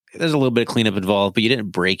there's a little bit of cleanup involved, but you didn't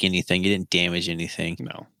break anything. You didn't damage anything.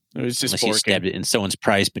 No, it was just unless you stabbed it in someone's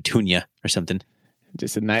prized petunia or something.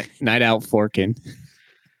 Just a night out forking.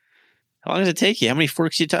 How long does it take you? How many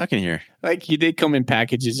forks are you talking here? Like they come in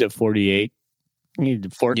packages of 48. You need to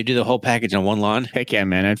fork. You do the whole package on one lawn? Heck yeah,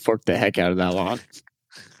 man! I'd fork the heck out of that lawn.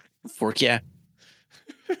 Fork, yeah.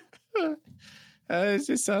 It's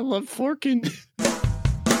just I love forking.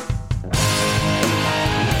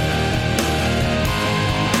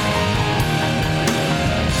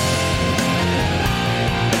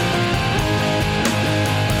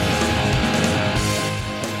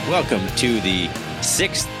 Welcome to the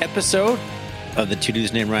 6th episode of the Two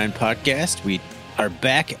Dudes Named Ryan podcast. We are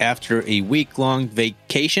back after a week-long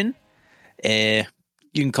vacation. You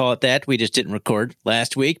can call it that. We just didn't record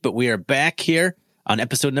last week, but we are back here on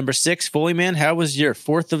episode number 6. Foley, man, how was your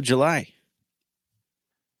 4th of July?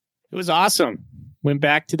 It was awesome. Went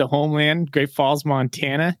back to the homeland, Great Falls,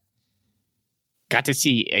 Montana. Got to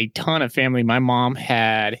see a ton of family. My mom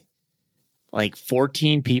had like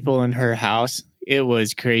 14 people in her house. It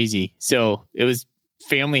was crazy. So it was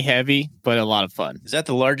family heavy, but a lot of fun. Is that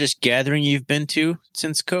the largest gathering you've been to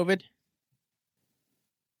since COVID?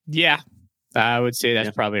 Yeah, I would say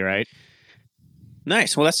that's probably right.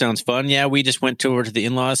 Nice. Well, that sounds fun. Yeah, we just went over to the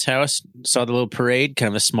in-laws' house, saw the little parade, kind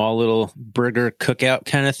of a small little burger cookout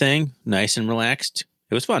kind of thing. Nice and relaxed.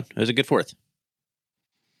 It was fun. It was a good 4th.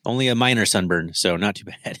 Only a minor sunburn, so not too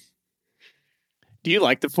bad. Do you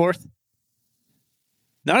like the 4th?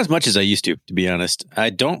 Not as much as I used to be honest.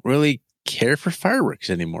 I don't really care for fireworks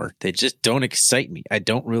anymore. They just don't excite me. I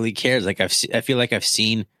don't really care. Like I feel like I've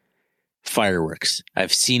seen fireworks.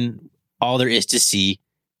 I've seen all there is to see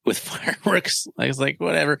with fireworks. It's like,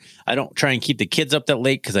 whatever. I don't try and keep the kids up that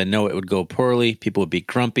late because I know it would go poorly. People would be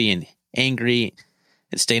grumpy and angry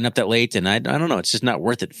and staying up that late. And I don't know. It's just not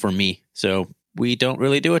worth it for me. So we don't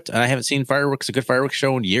really do it. I haven't seen a good fireworks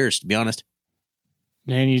show in years, to be honest.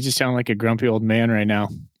 Man, you just sound like a grumpy old man right now.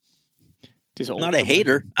 Not a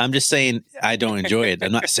hater. I'm just saying I don't enjoy it.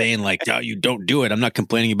 I'm not saying like, oh, you don't do it. I'm not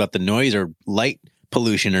complaining about the noise or light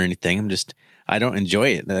pollution or anything. I don't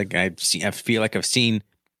enjoy it. Like I feel like I've seen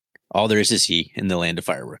all there is to see in the land of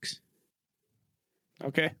fireworks.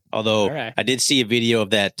 Okay. Although I did see a video of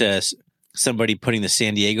that somebody putting the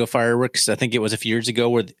San Diego fireworks. I think it was a few years ago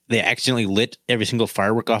where they accidentally lit every single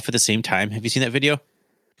firework off at the same time. Have you seen that video?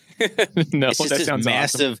 No, it's just that this sounds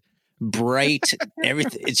massive, awesome. Bright,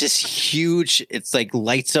 everything. It's just huge. It's like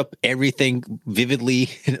lights up everything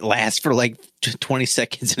vividly, and it lasts for like 20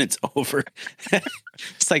 seconds, and it's over.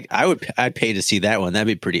 It's like I'd pay to see that one. That'd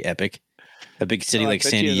be pretty epic. A big city like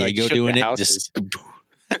San Diego doing it. Just,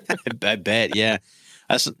 I bet, yeah.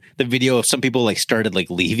 That's the video of some people like started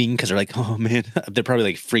like leaving because they're like, oh man, they're probably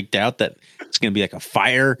like freaked out that it's gonna be like a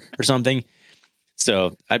fire or something.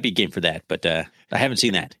 So I'd be game for that, but I haven't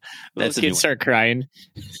seen that. Those kids start crying.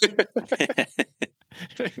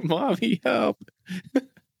 Mommy, help.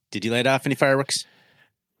 Did you light off any fireworks?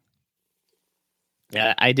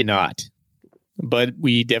 Yeah, I did not. But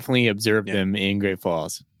we definitely observed them in Great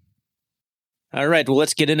Falls. All right, well,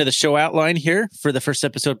 let's get into the show outline here. For the first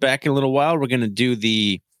episode back in a little while, we're going to do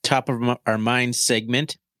the top of our mind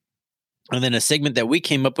segment. And then a segment that we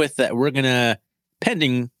came up with that we're going to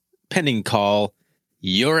pending call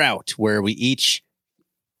You're Out, where we each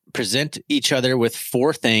present each other with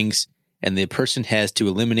 4 things, and the person has to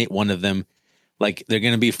eliminate one of them. Like, they're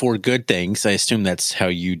going to be 4 good things. I assume that's how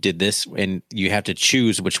you did this, and you have to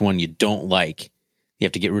choose which one you don't like. You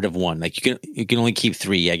have to get rid of one. Like, you can only keep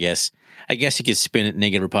 3, I guess. I guess you could spin it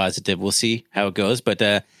negative or positive. We'll see how it goes, but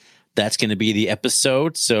that's going to be the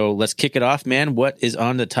episode. So let's kick it off, man. What is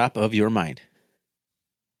on the top of your mind?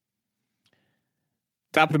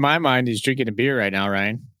 Top of my mind is drinking a beer right now,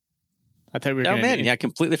 Ryan. I thought we were I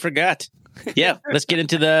completely forgot. Yeah, let's get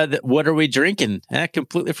into the what are we drinking? I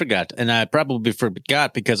completely forgot. And I probably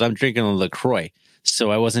forgot because I'm drinking a LaCroix.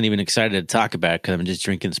 So I wasn't even excited to talk about it because I'm just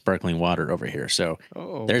drinking sparkling water over here. So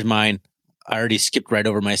There's mine. I already skipped right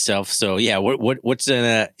over myself. So yeah, what's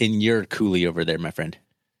in your coolie over there, my friend?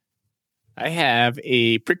 I have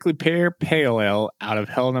a prickly pear pale ale out of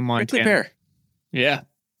Helena, Montana. Prickly pear. Yeah.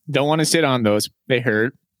 Don't want to sit on those. They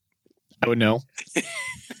hurt. I would know.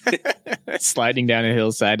 Sliding down a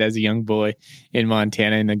hillside as a young boy in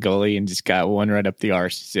Montana in the gully and just got one right up the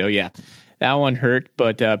arse. So yeah, that one hurt.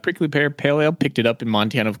 But prickly pear pale ale, picked it up in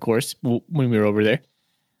Montana, of course, when we were over there.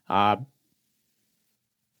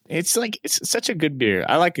 It's such a good beer.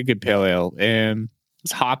 I like a good pale ale.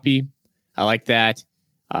 It's hoppy. I like that.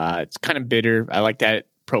 It's kind of bitter. I like that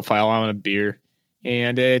profile on a beer.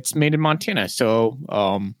 And it's made in Montana. So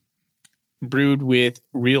brewed with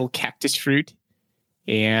real cactus fruit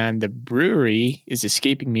And the brewery is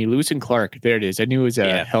escaping me. Lewis and Clark. There it is. I knew it was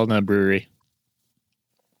a Helena brewery.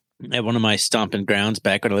 At one of my stomping grounds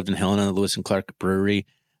back when I lived in Helena, the Lewis and Clark Brewery.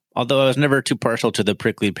 Although I was never too partial to the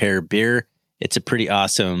Prickly Pear beer, it's a pretty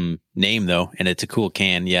awesome name, though, and it's a cool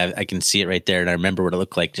can. Yeah, I can see it right there, and I remember what it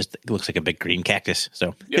looked like. Just it looks like a big green cactus.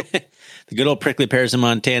 So, yep. The good old prickly pears in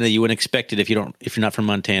Montana. You wouldn't expect it if you're not from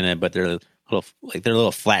Montana, but they're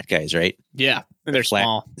little flat guys, right? Yeah, they're flat,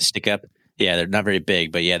 small, stick up. Yeah, they're not very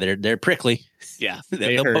big, but yeah, they're prickly. Yeah,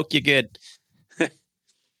 they'll poke you good.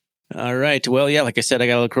 All right. Well, yeah, like I said, I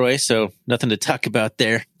got a LaCroix, so nothing to talk about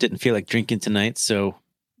there. Didn't feel like drinking tonight. So,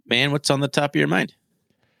 man, what's on the top of your mind?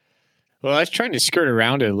 Well, I was trying to skirt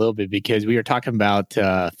around it a little bit because we were talking about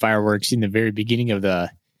fireworks in the very beginning of the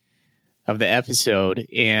episode,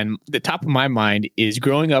 and the top of my mind is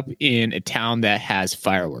growing up in a town that has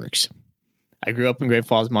fireworks. I grew up in Great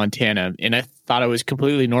Falls, Montana, and I thought it was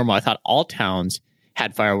completely normal. I thought all towns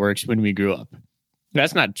had fireworks when we grew up.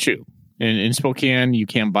 That's not true. In Spokane, you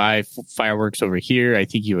can't buy fireworks over here. I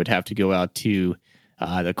think you would have to go out to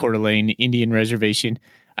the Coeur d'Alene Indian Reservation.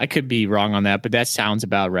 I could be wrong on that, but that sounds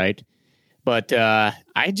about right. But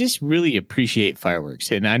I just really appreciate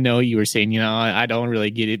fireworks. And I know you were saying, I don't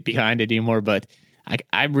really get it behind it anymore, but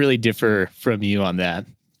I really differ from you on that.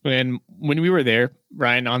 When we were there,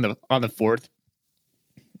 Ryan, on the 4th,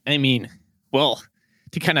 I mean, well,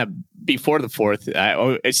 to kind of before the 4th,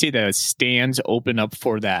 I see the stands open up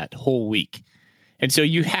for that whole week. And so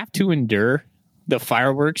you have to endure the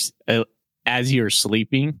fireworks as you're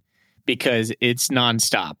sleeping because it's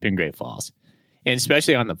nonstop in Great Falls, and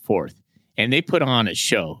especially on the 4th. And they put on a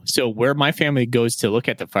show. So where my family goes to look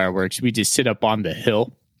at the fireworks, we just sit up on the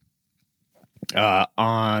hill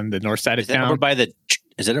on the north side of town.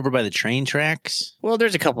 Is that over by the train tracks? Well,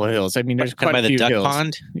 there's a couple of hills. I mean, there's quite a few hills. By the duck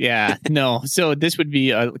pond? Yeah, no. So this would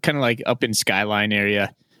be kind of like up in Skyline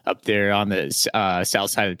area up there on the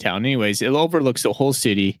south side of town. Anyways, it overlooks the whole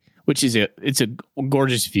city, which is it's a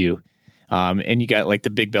gorgeous view. And you got like the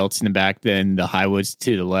big belts in the back, then the highwoods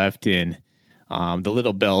to the left, and the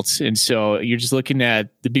little belts. And so you're just looking at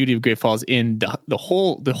the beauty of Great Falls, and the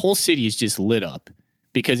whole city is just lit up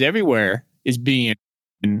because everywhere is being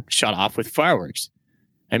shot off with fireworks.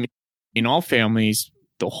 I mean, in all families,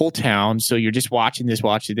 the whole town. So you're just watching this,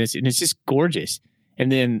 and it's just gorgeous. And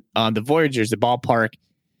then the Voyagers, the ballpark,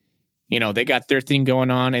 they got their thing going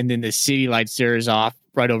on, and then the city lights theirs off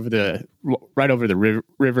right over the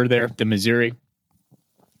river there, the Missouri.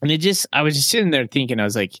 And I was just sitting there thinking, I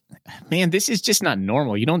was like, man, this is just not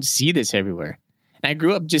normal. You don't see this everywhere. And I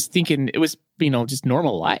grew up just thinking it was, just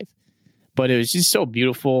normal life, but it was just so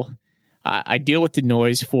beautiful. I deal with the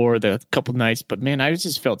noise for the couple nights, but man, I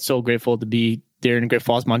just felt so grateful to be there in Great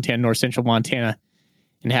Falls, Montana, north central Montana,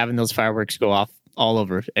 and having those fireworks go off all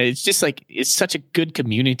over. And it's just like, it's such a good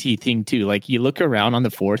community thing too. Like you look around on the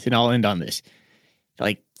 4th, and I'll end on this.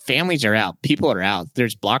 Like families are out, people are out.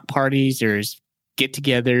 There's block parties, there's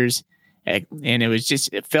get-togethers, and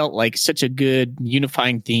it felt like such a good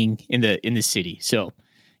unifying thing in the city. So,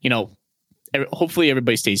 hopefully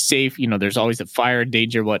everybody stays safe. There's always a fire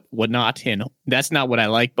danger, whatnot, and that's not what I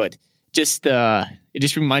like. But just it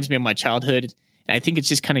just reminds me of my childhood, and I think it's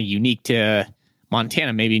just kind of unique to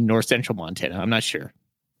Montana, maybe north central Montana. I'm not sure.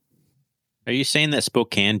 Are you saying that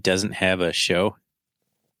Spokane doesn't have a show?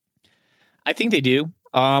 I think they do.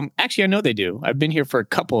 Actually, I know they do. I've been here for a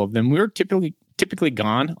couple of them. We were typically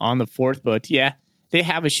gone on the 4th, but yeah, they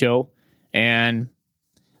have a show,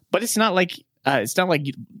 but it's not like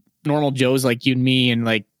normal Joes like you and me and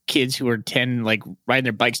like kids who are 10, like riding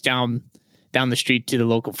their bikes down the street to the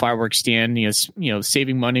local fireworks stand,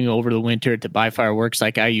 saving money over the winter to buy fireworks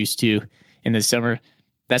like I used to in the summer.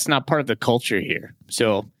 That's not part of the culture here.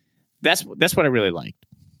 So that's what I really liked.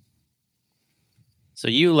 So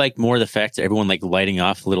you like more the fact that everyone like lighting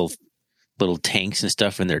off little tanks and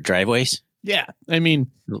stuff in their driveways? Yeah, I mean,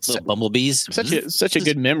 little bumblebees. Such a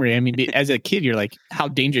good memory. I mean, as a kid, you're like, how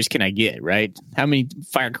dangerous can I get, right? How many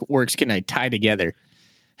fireworks can I tie together?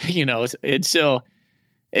 It's so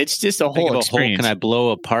it's just a whole experience. Hole can I blow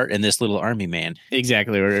apart in this little army man?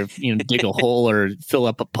 Exactly, or dig a hole or fill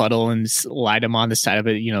up a puddle and light them on the side of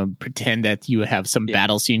it. Pretend that you have some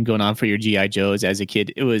battle scene going on for your GI Joes as a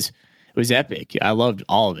kid. It was epic. I loved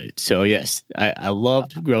all of it. So yes, I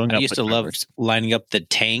loved growing up. I used to love lining up the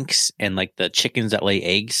tanks and like the chickens that lay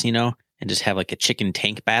eggs, and just have like a chicken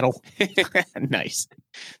tank battle. Nice.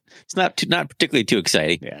 It's not particularly too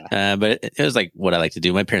exciting. Yeah. But it was like what I like to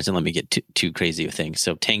do. My parents didn't let me get too crazy with things.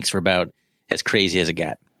 So tanks were about as crazy as it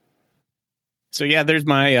got. So yeah, there's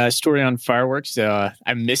my story on fireworks. I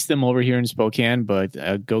miss them over here in Spokane,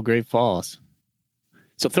 but go Great Falls.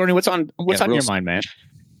 So Thorny, what's on your mind, man?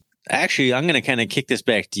 Actually, I'm going to kind of kick this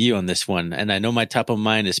back to you on this one. And I know my top of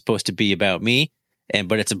mind is supposed to be about me,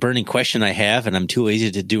 but it's a burning question I have, and I'm too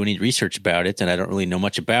lazy to do any research about it, and I don't really know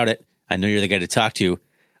much about it. I know you're the guy to talk to.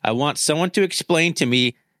 I want someone to explain to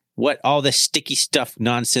me what all the sticky stuff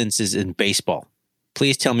nonsense is in baseball.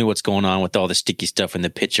 Please tell me what's going on with all the sticky stuff and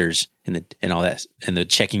the pitchers and all that, and the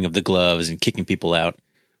checking of the gloves and kicking people out.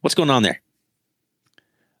 What's going on there?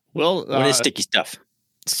 Well, what is sticky stuff?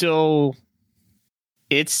 So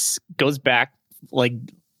it goes back, like,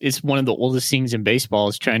 it's one of the oldest things in baseball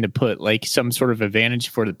is trying to put like some sort of advantage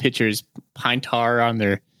for the pitchers, pine tar on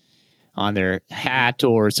their hat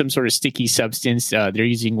or some sort of sticky substance. They're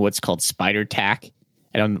using what's called spider tack.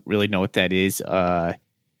 I don't really know what that is.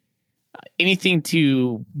 Anything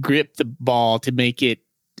to grip the ball to make it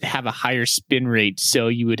have a higher spin rate, so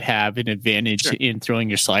you would have an advantage in throwing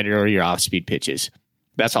your slider or your off-speed pitches.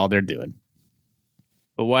 That's all they're doing.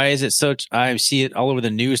 But why is it such? I see it all over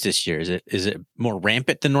the news this year. Is it more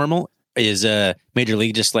rampant than normal? Is Major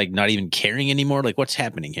League just like not even caring anymore? Like, what's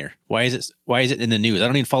happening here? Why is it in the news? I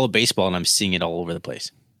don't even follow baseball, and I'm seeing it all over the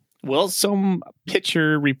place. Well, some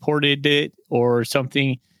pitcher reported it or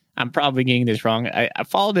something. I'm probably getting this wrong. I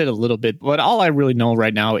followed it a little bit, but all I really know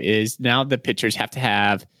right now is now the pitchers have to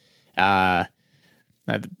have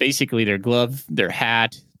basically their glove, their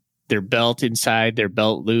hat, their belt inside, their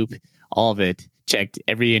belt loop, all of it checked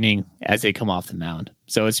every inning as they come off the mound.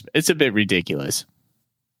 So it's a bit ridiculous.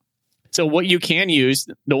 So what you can use,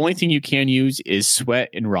 the only thing you can use is sweat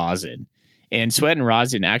and rosin. And sweat and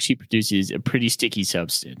rosin actually produces a pretty sticky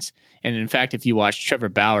substance. And in fact, if you watch Trevor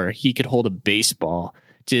Bauer, he could hold a baseball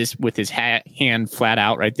just with his hand flat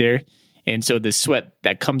out right there. And so the sweat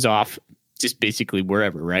that comes off just basically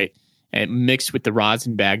wherever, right? And mixed with the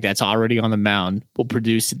rosin bag that's already on the mound will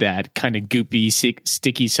produce that kind of goopy,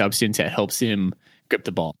 sticky substance that helps him grip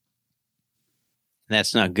the ball.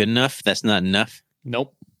 That's not good enough? That's not enough?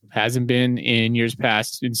 Nope. Hasn't been in years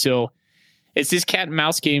past. And so it's this cat and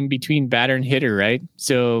mouse game between batter and hitter, right?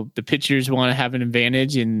 So the pitchers want to have an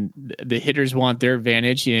advantage and the hitters want their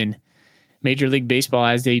advantage. And Major League Baseball,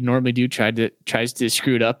 as they normally do, tries to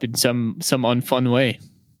screw it up in some unfun way.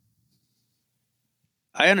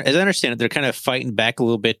 As I understand it, they're kind of fighting back a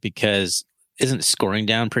little bit because isn't scoring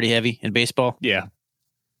down pretty heavy in baseball? Yeah.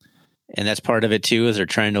 And that's part of it too, is they're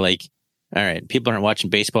trying to like, all right, people aren't watching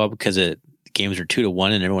baseball because the games are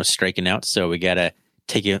 2-1 and everyone's striking out. So we got to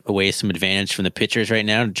take away some advantage from the pitchers right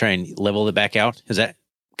now to try and level it back out. Is that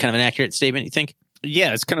kind of an accurate statement, you think?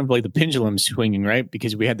 Yeah, it's kind of like the pendulum swinging, right?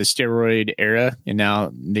 Because we had the steroid era and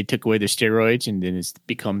now they took away the steroids and then it's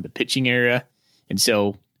become the pitching era. And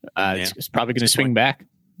so it's probably going to swing back.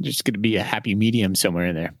 There's going to be a happy medium somewhere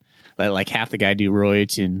in there. Let like half the guy do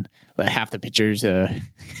roids and let half the pitchers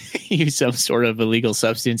use some sort of illegal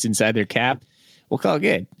substance inside their cap. We'll call it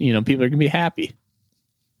good. People are going to be happy.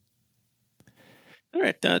 All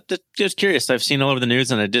right. Just curious. I've seen all over the news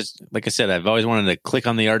and like I said, I've always wanted to click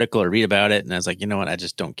on the article or read about it. And I was like, you know what? I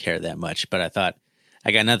just don't care that much. But I thought I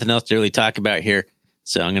got nothing else to really talk about here.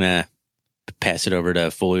 So I'm going to pass it over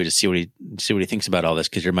to Foley to see what he thinks about all this.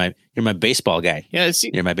 Cause you're my baseball guy. Yeah.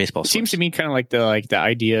 You're my baseball. It seems to me kind of like the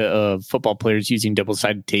idea of football players using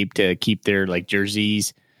double-sided tape to keep their like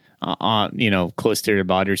jerseys on, close to their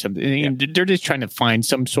body or something. Yeah. They're just trying to find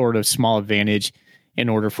some sort of small advantage in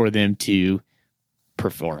order for them to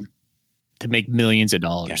perform, to make millions of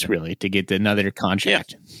dollars, really, to get another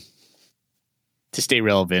contract, to stay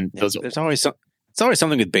relevant. Yeah, there's always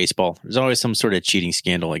something with baseball. There's always some sort of cheating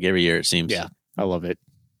scandal, like every year it seems. Yeah, I love it.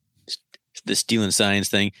 The stealing signs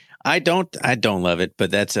thing. I don't love it, but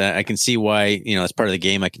that's I can see why, it's part of the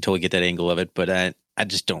game. I can totally get that angle of it, but I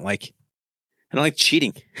just don't like. I don't like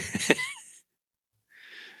cheating.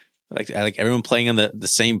 I like everyone playing on the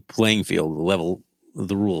same playing field, the level of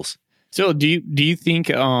the rules. So do you think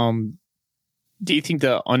the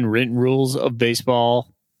unwritten rules of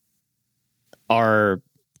baseball are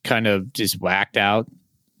kind of just whacked out?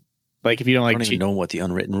 Like if you don't like, I don't even know what the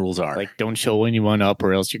unwritten rules are. Like don't show anyone up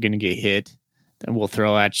or else you're going to get hit. Then we'll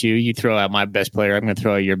throw at you. You throw at my best player. I'm going to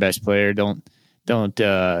throw at your best player. Don't pimp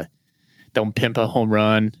a home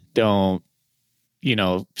run. Don't,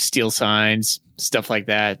 steal signs, stuff like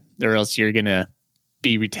that, or else you're going to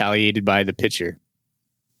be retaliated by the pitcher.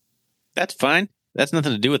 That's fine. That's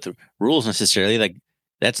nothing to do with the rules necessarily. Like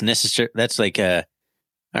that's necessary. That's like, all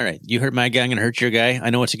right, you hurt my guy, I'm going to hurt your guy. I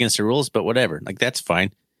know it's against the rules, but whatever. Like that's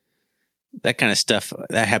fine. That kind of stuff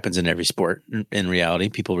that happens in every sport. In reality,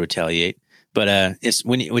 people retaliate, but it's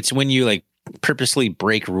when you like purposely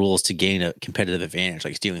break rules to gain a competitive advantage,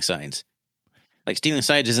 like stealing signs. Like stealing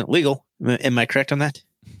signs isn't legal. Am I correct on that?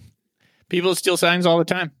 People steal signs all the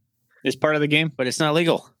time. It's part of the game. But it's not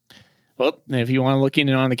legal. Well, if you want to look in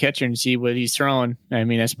on the catcher and see what he's throwing, I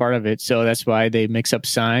mean, that's part of it. So that's why they mix up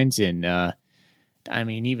signs. And, I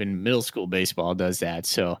mean, even middle school baseball does that.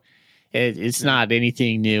 So it's not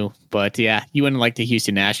anything new. But, yeah, you wouldn't like the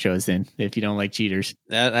Houston Astros then if you don't like cheaters.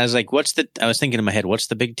 I was like, I was thinking in my head, what's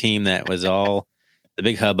the big team that was all the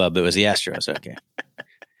big hubbub? It was the Astros. Okay.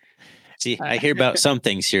 See, I hear about some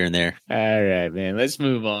things here and there. All right, man. Let's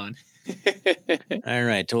move on. All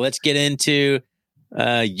right. So let's get into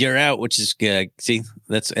You're Out, which is see,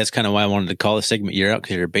 that's kind of why I wanted to call this segment You're Out,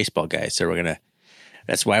 because you're a baseball guy. So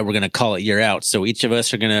that's why we're gonna call it You're Out. So each of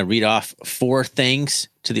us are gonna read off 4 things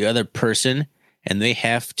to the other person, and they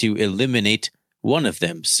have to eliminate one of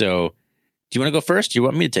them. So do you want to go first? Or do you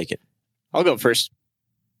want me to take it? I'll go first.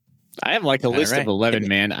 I have like a list of 11,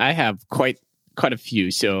 man. I have quite a few.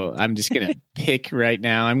 So I'm just gonna pick right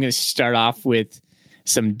now. I'm gonna start off with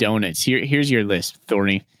some donuts. Here's your list,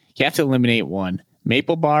 Thorny. You have to eliminate one.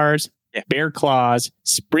 Maple bars, bear claws,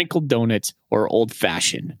 sprinkled donuts, or old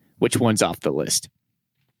fashioned. Which one's off the list?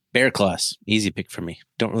 Bear claws. Easy pick for me.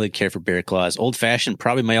 Don't really care for bear claws. Old fashioned,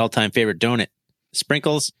 probably my all-time favorite donut.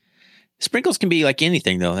 Sprinkles can be like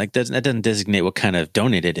anything though. Like that doesn't designate what kind of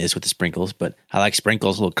donut it is with the sprinkles, but I like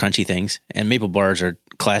sprinkles, little crunchy things. And maple bars are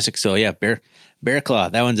classic. So yeah, bear claw.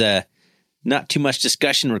 That one's not too much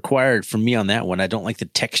discussion required from me on that one. I don't like the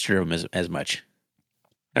texture of them as much.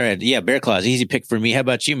 All right, yeah, bear claws, easy pick for me. How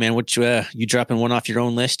about you, man? Which you dropping one off your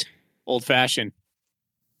own list? Old fashioned.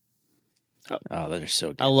 Oh, those are so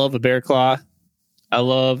good. I love a bear claw. I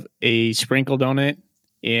love a sprinkle donut.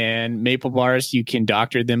 And maple bars, you can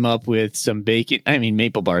doctor them up with some bacon. I mean,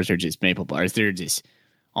 maple bars are just maple bars. They're just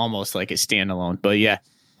almost like a standalone. But yeah,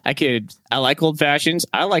 I like old fashions.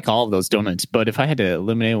 I like all of those donuts. But if I had to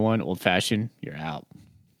eliminate one, old fashioned, you're out.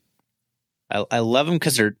 I love them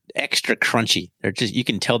because they're extra crunchy. They're just, you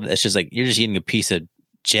can tell that it's just like you're just eating a piece of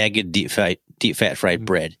jagged deep fat fried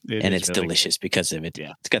bread, and it's really delicious because of it.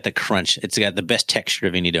 Yeah, it's got the crunch. It's got the best texture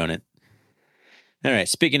of any donut. All right.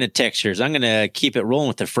 Speaking of textures, I'm going to keep it rolling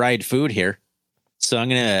with the fried food here. So I'm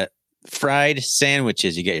going to fried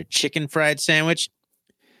sandwiches. You got your chicken fried sandwich.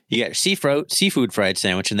 You got your seafood fried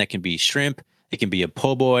sandwich, and that can be shrimp. It can be a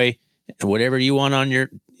po' boy, whatever you want on your.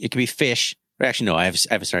 It can be fish. Or actually, no, I have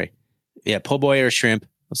sorry. Yeah, po' boy or shrimp.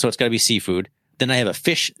 So it's got to be seafood. Then I have a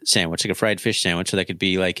fish sandwich, like a fried fish sandwich. So that could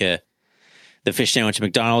be like the fish sandwich at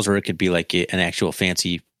McDonald's, or it could be like an actual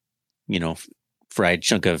fancy, fried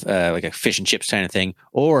chunk of like a fish and chips kind of thing.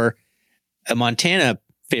 Or a Montana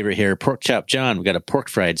favorite here, Pork Chop John. We got a pork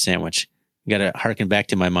fried sandwich. Got to harken back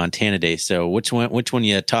to my Montana days. So which one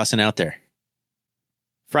you tossing out there?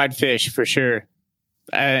 Fried fish for sure.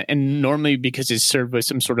 And normally because it's served with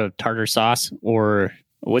some sort of tartar sauce, or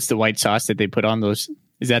what's the white sauce that they put on those?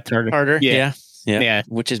 Is that tartar? Tartar, yeah.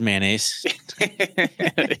 Which is mayonnaise.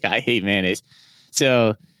 I hate mayonnaise.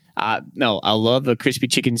 So, no, I love a crispy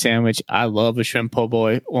chicken sandwich. I love a shrimp po'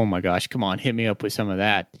 boy. Oh my gosh, come on, hit me up with some of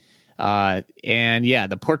that. And yeah,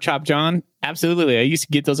 the pork chop John, absolutely. I used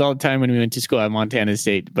to get those all the time when we went to school at Montana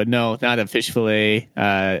State. But no, not a fish fillet.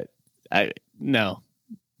 No,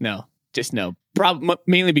 just no.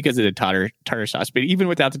 Mainly because of the tartar sauce. But even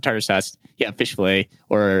without the tartar sauce, yeah, fish fillet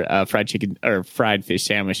or fried chicken or fried fish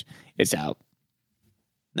sandwich, it's out.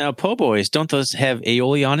 Now, po' boys, don't those have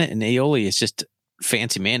aioli on it? And aioli is just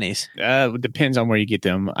fancy mayonnaise. It depends on where you get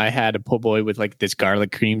them. I had a po' boy with like this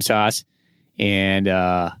garlic cream sauce, and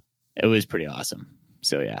it was pretty awesome.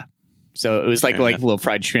 So yeah, so it was like a little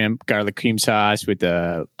fried shrimp, garlic cream sauce with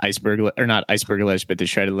the not iceberg lettuce, but the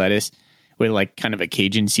shredded lettuce with like kind of a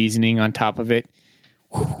Cajun seasoning on top of it.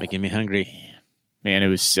 Making me hungry. Man, it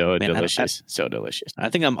was so delicious. So delicious. I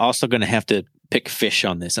think I'm also going to have to pick fish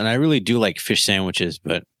on this. And I really do like fish sandwiches,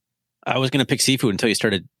 but I was going to pick seafood until you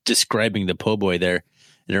started describing the po' boy there.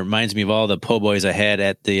 And it reminds me of all the po' boys I had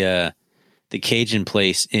at the Cajun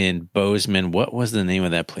place in Bozeman. What was the name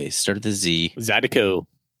of that place? Started with a Z. Zydeco.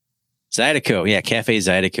 Yeah, Cafe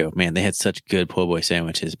Zydeco. Man, they had such good po' boy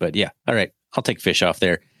sandwiches. But yeah, all right. I'll take fish off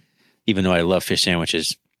there. Even though I love fish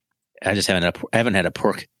sandwiches, I just haven't had a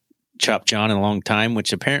pork chop John in a long time,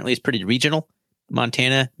 which apparently is pretty regional.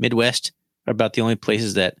 Montana, Midwest are about the only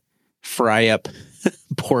places that fry up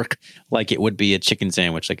pork like it would be a chicken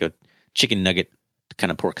sandwich, like a chicken nugget kind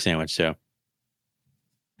of pork sandwich. So,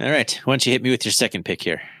 all right, why don't you hit me with your second pick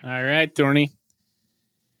here? All right, Thorny.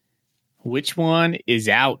 Which one is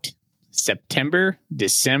out? September,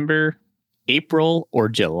 December, April, or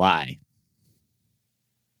July?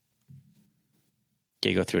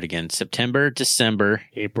 Okay, go through it again. September, December,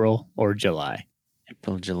 April, or July?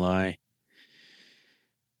 April, July.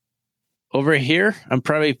 Over here, I'm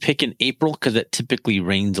probably picking April because it typically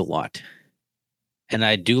rains a lot. And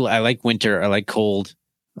I like winter. I like cold.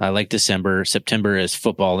 I like December. September is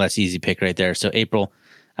football. That's easy pick right there. So April,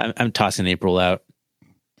 I'm tossing April out.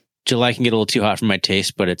 July can get a little too hot for my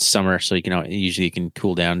taste, but it's summer, so usually you can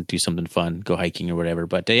cool down, do something fun, go hiking or whatever.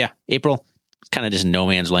 But yeah, April, it's kind of just no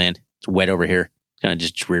man's land. It's wet over here. It's kind of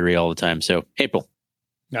just dreary all the time. So April.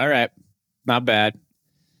 All right, not bad.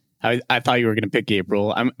 I thought you were going to pick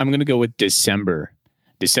April. I'm going to go with December.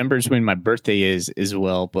 December is when my birthday is as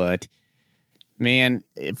well. But man,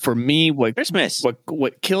 for me, Christmas.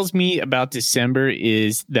 What kills me about December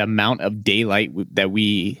is the amount of daylight that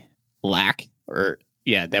we lack,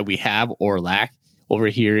 that we have or lack over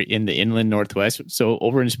here in the inland Northwest. So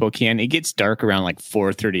over in Spokane, it gets dark around like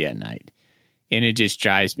 4:30 at night, and it just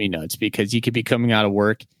drives me nuts because you could be coming out of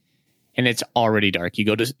work and it's already dark. You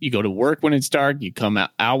go to work when it's dark. You come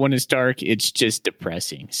out when it's dark. It's just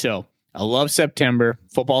depressing. So I love September,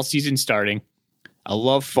 football season starting. I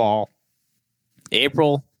love fall.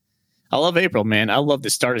 April. I love April, man. I love the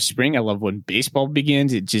start of spring. I love when baseball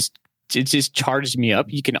begins. It just charges me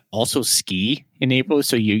up. You can also ski in April,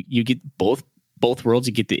 so you get both worlds.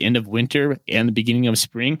 You get the end of winter and the beginning of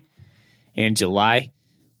spring. And July,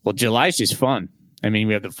 well, July is just fun. I mean,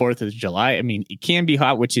 we have the 4th of July. I mean, it can be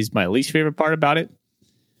hot, which is my least favorite part about it.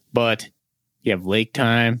 But you have lake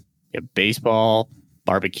time, you have baseball,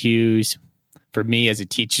 barbecues. For me as a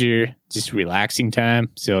teacher, just relaxing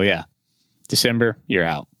time. So yeah, December, you're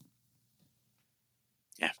out.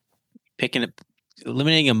 Yeah,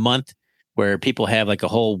 eliminating a month where people have like a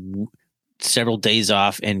whole several days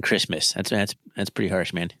off and Christmas. That's pretty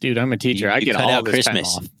harsh, man. Dude, I'm a teacher. I get all this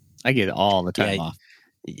Christmas time off. I get all the time off.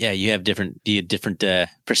 Yeah, you have different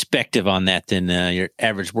perspective on that than your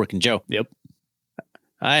average working Joe. Yep.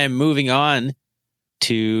 I am moving on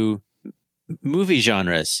to movie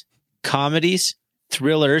genres: comedies,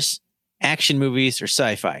 thrillers, action movies, or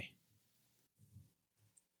sci-fi.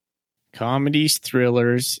 Comedies,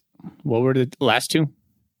 thrillers. What were the last two?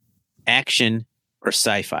 Action or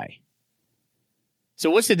sci-fi.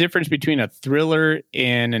 So what's the difference between a thriller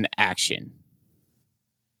and an action?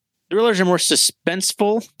 Thrillers are more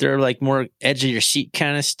suspenseful. They're like more edge of your seat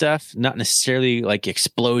kind of stuff, not necessarily like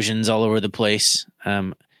explosions all over the place.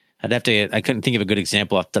 I couldn't think of a good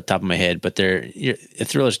example off the top of my head, but a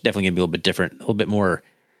thriller's definitely going to be a little bit different, a little bit more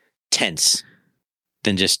tense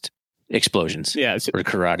than just explosions. Yeah, or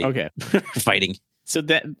karate. Okay. Fighting. So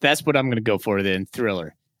that's what I'm going to go for then,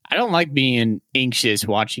 thriller. I don't like being anxious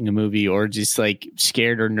watching a movie or just like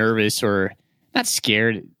scared or nervous or not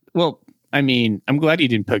scared. Well, I mean, I'm glad you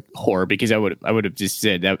didn't pick horror because I would have just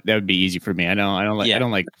said that would be easy for me. I don't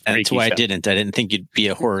like. That's why stuff. I didn't think you'd be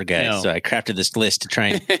a horror guy. No. So I crafted this list to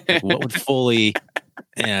try and what would fully.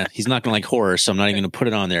 Yeah, he's not going to like horror, so I'm not even going to put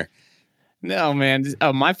it on there. No, man.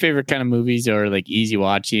 My favorite kind of movies are like easy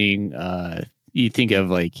watching. You think of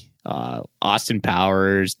like Austin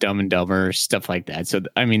Powers, Dumb and Dumber, stuff like that. So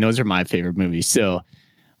I mean, those are my favorite movies. So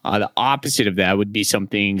the opposite of that would be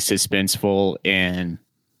something suspenseful and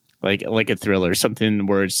like a thriller, something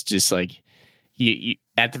where it's just like you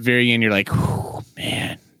at the very end, you're like, oh,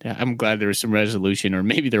 man, I'm glad there was some resolution, or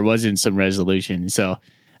maybe there wasn't some resolution. So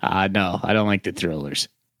no, I don't like the thrillers.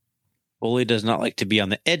 Foley does not like to be on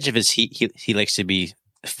the edge of his seat. He likes to be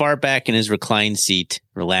far back in his reclined seat,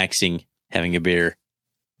 relaxing, having a beer.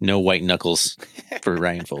 No white knuckles for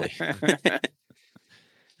Ryan Foley. All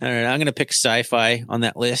right, I'm going to pick sci-fi on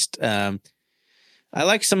that list. I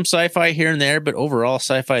like some sci-fi here and there, but overall,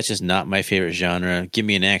 sci-fi is just not my favorite genre. Give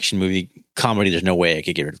me an action movie. Comedy, there's no way I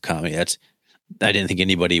could get rid of comedy. I didn't think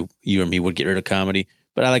anybody, you or me, would get rid of comedy.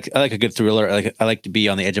 But I like a good thriller. I like to be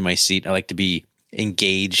on the edge of my seat. I like to be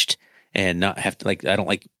engaged and not have to I don't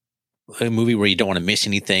like a movie where you don't want to miss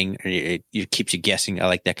anything or it keeps you guessing. I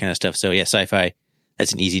like that kind of stuff. So yeah, sci-fi,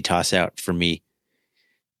 that's an easy toss out for me.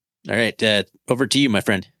 All right, over to you, my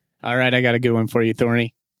friend. All right, I got a good one for you,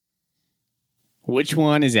 Thorny. Which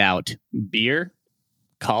one is out? Beer,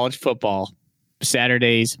 college football,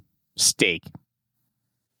 Saturdays, steak.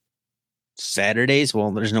 Saturdays?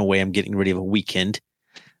 Well, there's no way I'm getting rid of a weekend.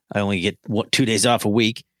 I only get 2 days off a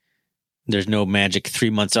week. There's no magic 3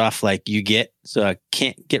 months off like you get. So I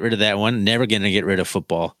can't get rid of that one. Never going to get rid of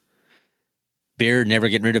football. Beer, never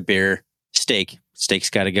getting rid of beer. Steak. Steak's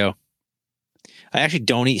got to go. I actually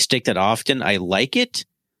don't eat steak that often. I like it.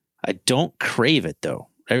 I don't crave it, though.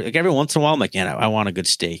 Like every once in a while, I'm like, yeah, I want a good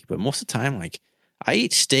steak. But most of the time, like, I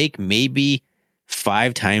eat steak maybe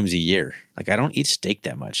 5 times a year. Like, I don't eat steak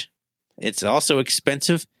that much. It's also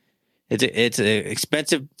expensive. It's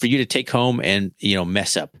expensive for you to take home and,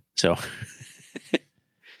 mess up. So,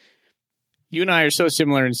 You and I are so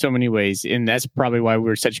similar in so many ways, and that's probably why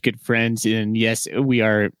we're such good friends. And yes, we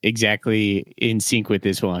are exactly in sync with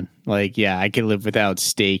this one. Like, yeah, I can live without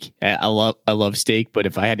steak. I love steak, but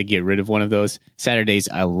if I had to get rid of one of those Saturdays,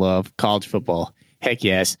 I love college football. Heck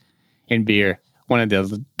yes, and beer, one of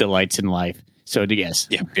the delights in life. So yes,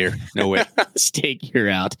 Yeah, beer. No way. steak, you're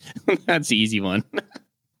out. That's the easy one.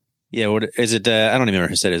 Yeah, what is it? I don't even remember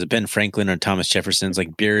who said it. Is it Ben Franklin or Thomas Jefferson's?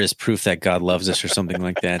 Like, beer is proof that God loves us, or something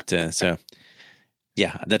like that. So,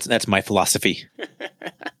 yeah, that's my philosophy.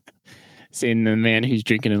 Saying the man who's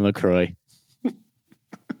drinking in LaCroix.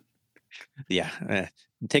 Yeah,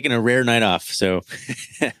 I'm taking a rare night off. So,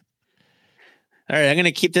 all right, I'm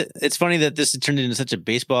gonna keep it. It's funny that this has turned into such a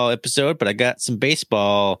baseball episode, but I got some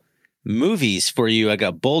baseball movies for you. I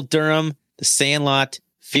got Bull Durham, The Sandlot,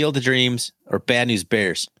 Field of Dreams, or Bad News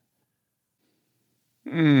Bears.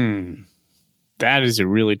 That is a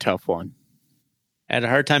really tough one. I had a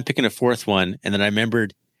hard time picking a fourth one, and then I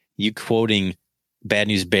remembered you quoting Bad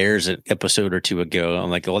News Bears an episode or two ago. I'm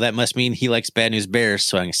like, well, that must mean he likes Bad News Bears,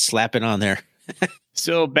 so I can slap it on there.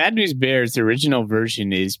 So Bad News Bears, the original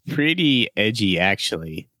version, is pretty edgy,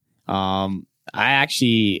 actually. I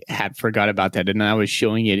actually had forgot about that, and I was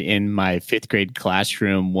showing it in my 5th grade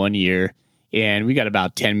classroom one year, and we got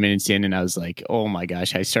about 10 minutes in, and I was like, oh my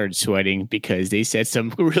gosh, I started sweating because they said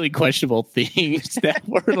some really questionable things that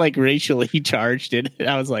were like racially charged, and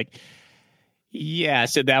I was like, yeah,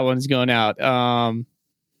 so that one's going out.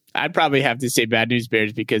 I'd probably have to say Bad News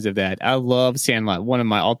Bears because of that. I love Sandlot, one of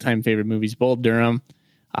my all-time favorite movies. Bull Durham,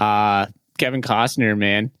 Kevin Costner,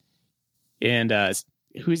 man, and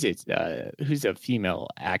who's it? Who's a female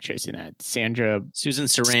actress in that? Susan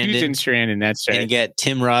Sarandon. Susan Sarandon, that's right. And you get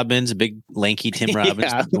Tim Robbins, a big lanky Tim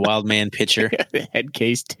Robbins, the wild man pitcher. The head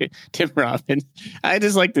case Tim Robbins. I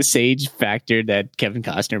just like the sage factor that Kevin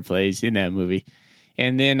Costner plays in that movie.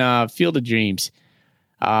 And then Field of Dreams.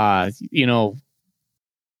 I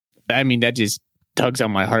mean, that just tugs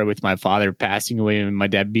on my heart with my father passing away and my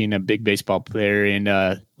dad being a big baseball player. And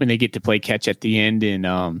when they get to play catch at the end,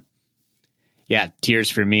 and tears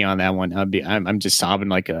for me on that one. I'm just sobbing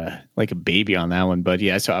like a baby on that one. But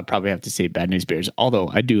yeah, so I'll probably have to say Bad News Bears. Although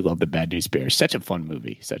I do love the Bad News Bears. Such a fun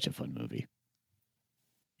movie.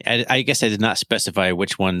 I guess I did not specify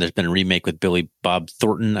which one. There's been a remake with Billy Bob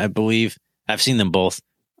Thornton, I believe. I've seen them both.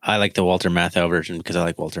 I like the Walter Matthau version because I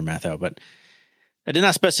like Walter Matthau, but I did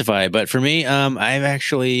not specify. But for me, I've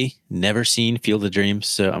actually never seen Field of Dreams,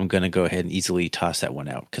 so I'm going to go ahead and easily toss that one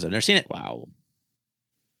out because I've never seen it. Wow.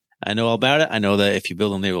 I know all about it. I know that if you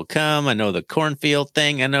build them, they will come. I know the cornfield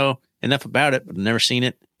thing. I know enough about it, but I've never seen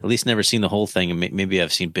it. At least never seen the whole thing. And maybe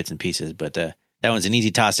I've seen bits and pieces, but that one's an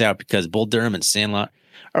easy toss out because Bull Durham and Sandlot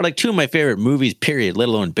are like two of my favorite movies, period, let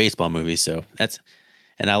alone baseball movies. So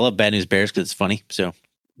and I love Bad News Bears because it's funny. So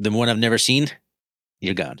the one I've never seen,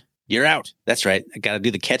 you're gone. You're out. That's right. I got to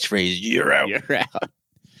do the catchphrase. You're out. You're out.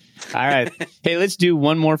 All right. Hey, let's do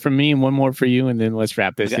one more from me and one more for you, and then let's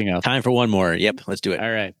wrap this thing up. Time for one more. Yep. Let's do it.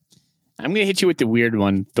 All right. I'm going to hit you with the weird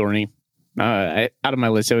one, Thorny. Out of my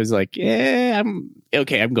list, I was like, I'm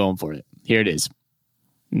going for it. Here it is.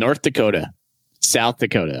 North Dakota, South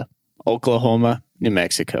Dakota, Oklahoma, New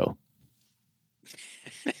Mexico.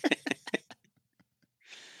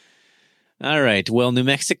 All right. Well, New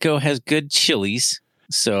Mexico has good chilies,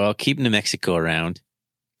 so I'll keep New Mexico around.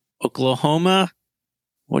 Oklahoma,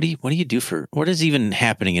 what do you do what is even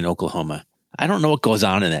happening in Oklahoma? I don't know what goes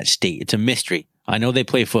on in that state. It's a mystery. I know they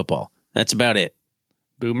play football. That's about it.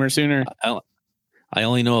 Boomer Sooner. I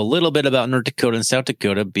only know a little bit about North Dakota and South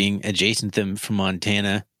Dakota being adjacent to them from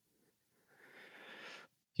Montana.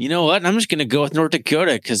 You know what? I'm just going to go with North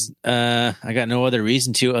Dakota because I got no other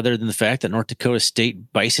reason to other than the fact that North Dakota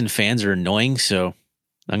State Bison fans are annoying. So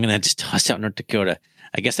I'm going to just toss out North Dakota.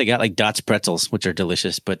 I guess they got like Dots pretzels, which are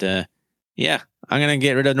delicious. But yeah, I'm going to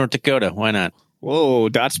get rid of North Dakota. Why not? Whoa,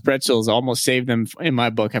 Dots pretzels almost saved them in my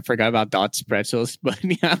book. I forgot about Dots pretzels, but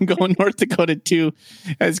yeah, I'm going North Dakota too.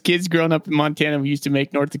 As kids growing up in Montana, we used to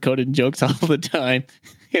make North Dakotan jokes all the time.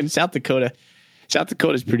 In South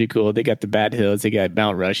Dakota's pretty cool. They got the Bad Hills, they got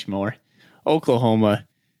Mount Rushmore. Oklahoma,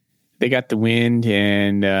 they got the wind,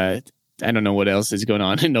 and I don't know what else is going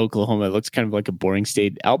on in Oklahoma. It looks kind of like a boring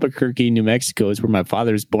state. Albuquerque, New Mexico is where my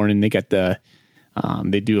father was born, and they got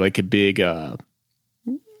they do like a big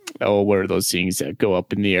what are those things that go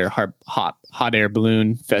up in the air? Hot air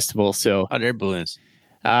balloon festival. So hot air balloons.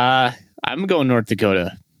 I'm going North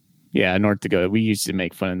Dakota. Yeah, North Dakota. We used to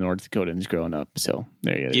make fun of North Dakotans growing up. So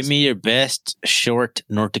there you go. Give me your best short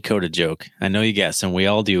North Dakota joke. I know you got some. We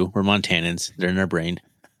all do. We're Montanans. They're in our brain.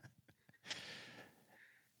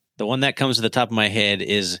 The one that comes to the top of my head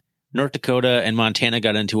is North Dakota and Montana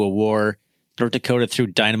got into a war, North Dakota threw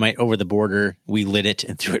dynamite over the border. We lit it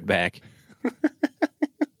and threw it back.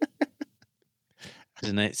 It's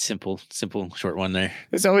a nice, simple, short one there.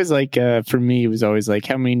 It's always like, for me, it was always like,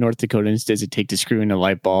 how many North Dakotans does it take to screw in a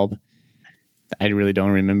light bulb? I really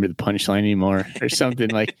don't remember the punchline anymore, or something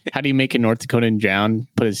like, how do you make a North Dakotan drown?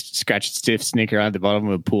 Put a scratch stiff snicker at the bottom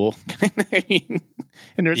of a pool. I mean,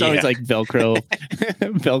 and there's always like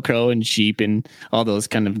Velcro and sheep and all those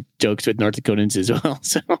kind of jokes with North Dakotans as well.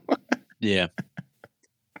 So yeah.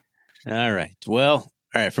 All right. Well,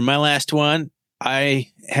 all right. For my last one, I've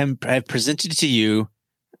presented to you.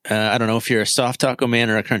 I don't know if you're a soft taco man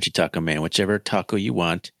or a crunchy taco man, whichever taco you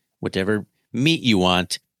want, whatever meat you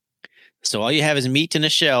want. So all you have is meat in a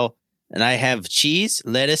shell, and I have cheese,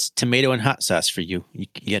 lettuce, tomato, and hot sauce for you.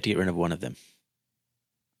 You have to get rid of one of them.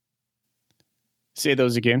 Say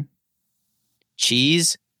those again.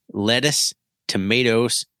 Cheese, lettuce,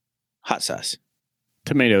 tomatoes, hot sauce.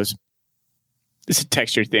 Tomatoes. It's a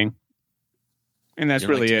texture thing. And that's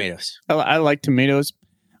really tomatoes. it. I like tomatoes.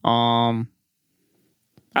 I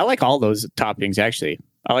like all those toppings, actually.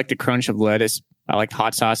 I like the crunch of lettuce. I like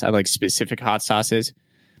hot sauce. I like specific hot sauces.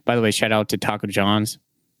 By the way, shout out to Taco John's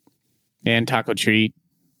and Taco Treat.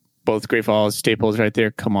 Both Great Falls staples right there.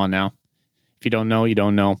 Come on now. If you don't know, you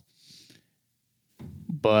don't know.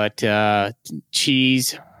 But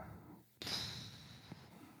cheese.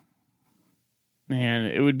 Man,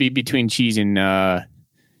 it would be between cheese and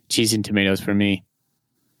tomatoes for me.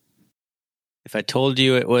 If I told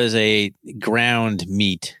you it was a ground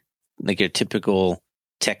meat, like your typical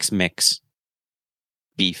Tex-Mex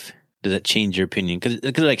beef, does that change your opinion?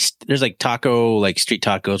 Because like there's like taco, like street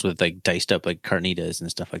tacos with like diced up like carnitas and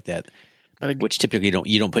stuff like that, which typically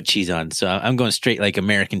you don't put cheese on. So I'm going straight like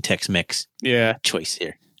American Tex-Mex. Yeah, choice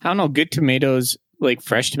here. I don't know. Good tomatoes, like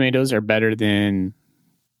fresh tomatoes, are better than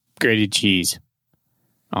grated cheese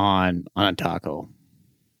on a taco.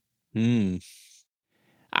 Yeah.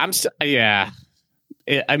 I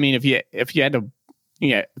mean, if you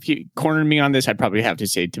cornered me on this, I'd probably have to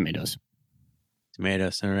say tomatoes.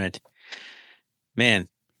 Tomatoes, all right. Man,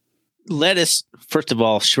 lettuce, first of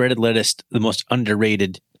all, shredded lettuce, the most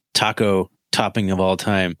underrated taco topping of all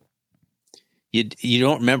time. You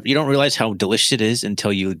don't realize how delicious it is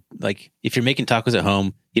until you, like, if you're making tacos at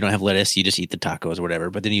home, you don't have lettuce, you just eat the tacos or whatever.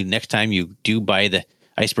 But then next time you do buy the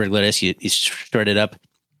iceberg lettuce, you shred it up.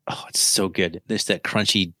 Oh, it's so good. There's that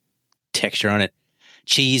crunchy texture on it.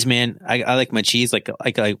 Cheese, man. I like my cheese like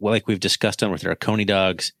we've discussed on with our Coney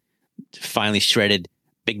dogs. Finely shredded,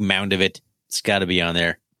 big mound of it. It's got to be on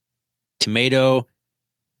there. Tomato.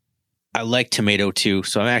 I like tomato too,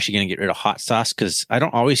 so I'm actually going to get rid of hot sauce because I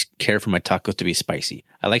don't always care for my tacos to be spicy.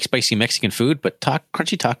 I like spicy Mexican food, but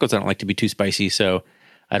crunchy tacos I don't like to be too spicy, so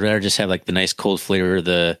I'd rather just have like the nice cold flavor of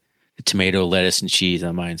the tomato, lettuce, and cheese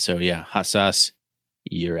on mine. So yeah, hot sauce,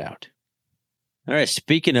 you're out. All right,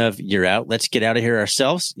 speaking of you're out, let's get out of here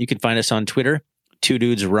ourselves. You can find us on Twitter, Two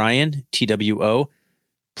Dudes Ryan, TWO.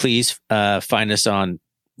 Please find us on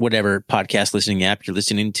whatever podcast listening app you're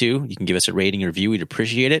listening to. You can give us a rating or review. We'd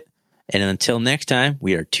appreciate it. And until next time,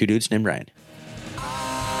 we are Two Dudes Named Ryan.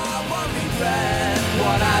 I won't regret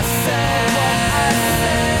what I